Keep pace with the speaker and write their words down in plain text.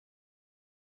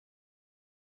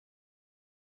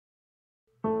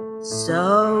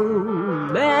So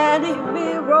many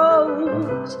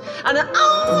mirrors, and the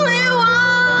only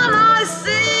one I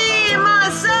see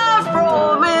myself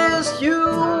from is you.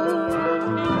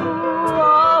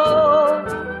 Oh,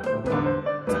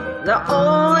 the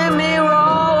only mirror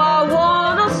I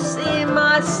wanna see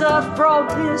myself from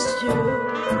is you.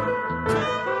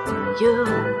 You,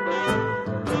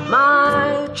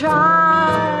 my child.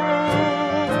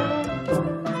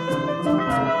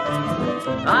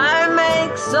 I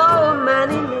make so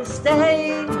many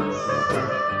mistakes,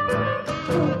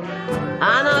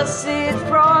 and I see it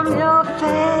from your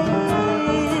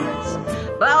face.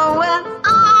 But when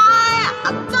I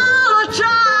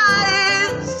apologize,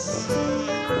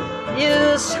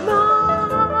 you smile,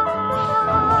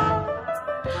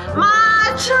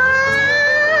 my child.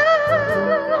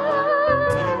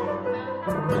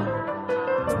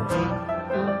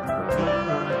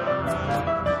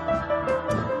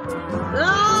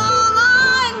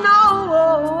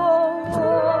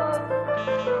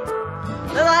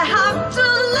 I have to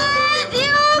let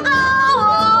you go.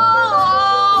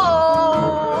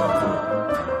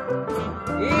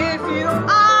 If you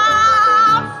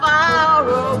are far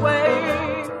away,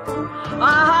 I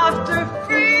have to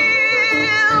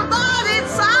feel that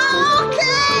it's okay.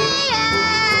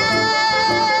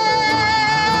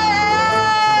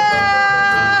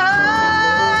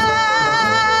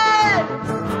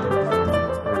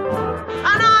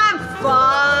 And I'm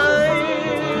fine,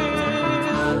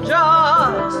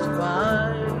 just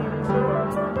fine.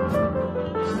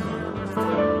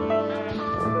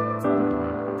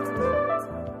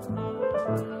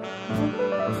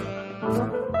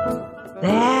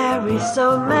 There is so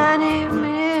many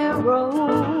mirrors,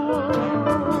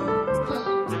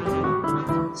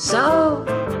 so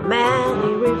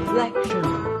many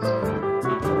reflections,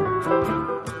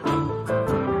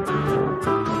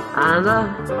 and the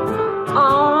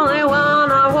only one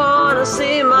I wanna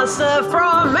see myself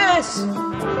from is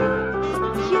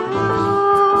you,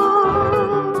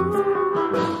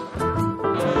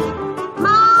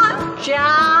 my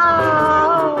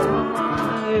child.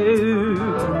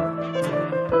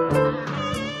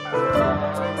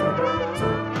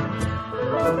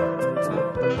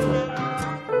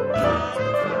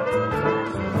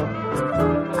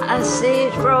 I see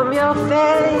it from your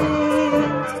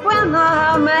face when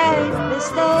I make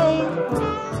mistakes,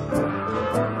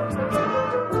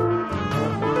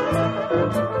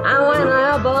 and when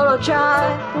I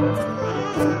apologize,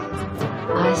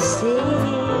 I see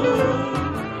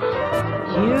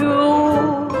you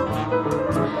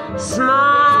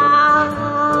smile.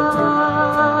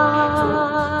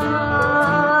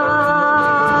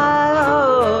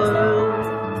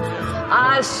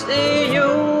 I see you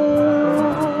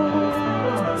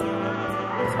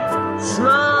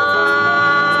smile.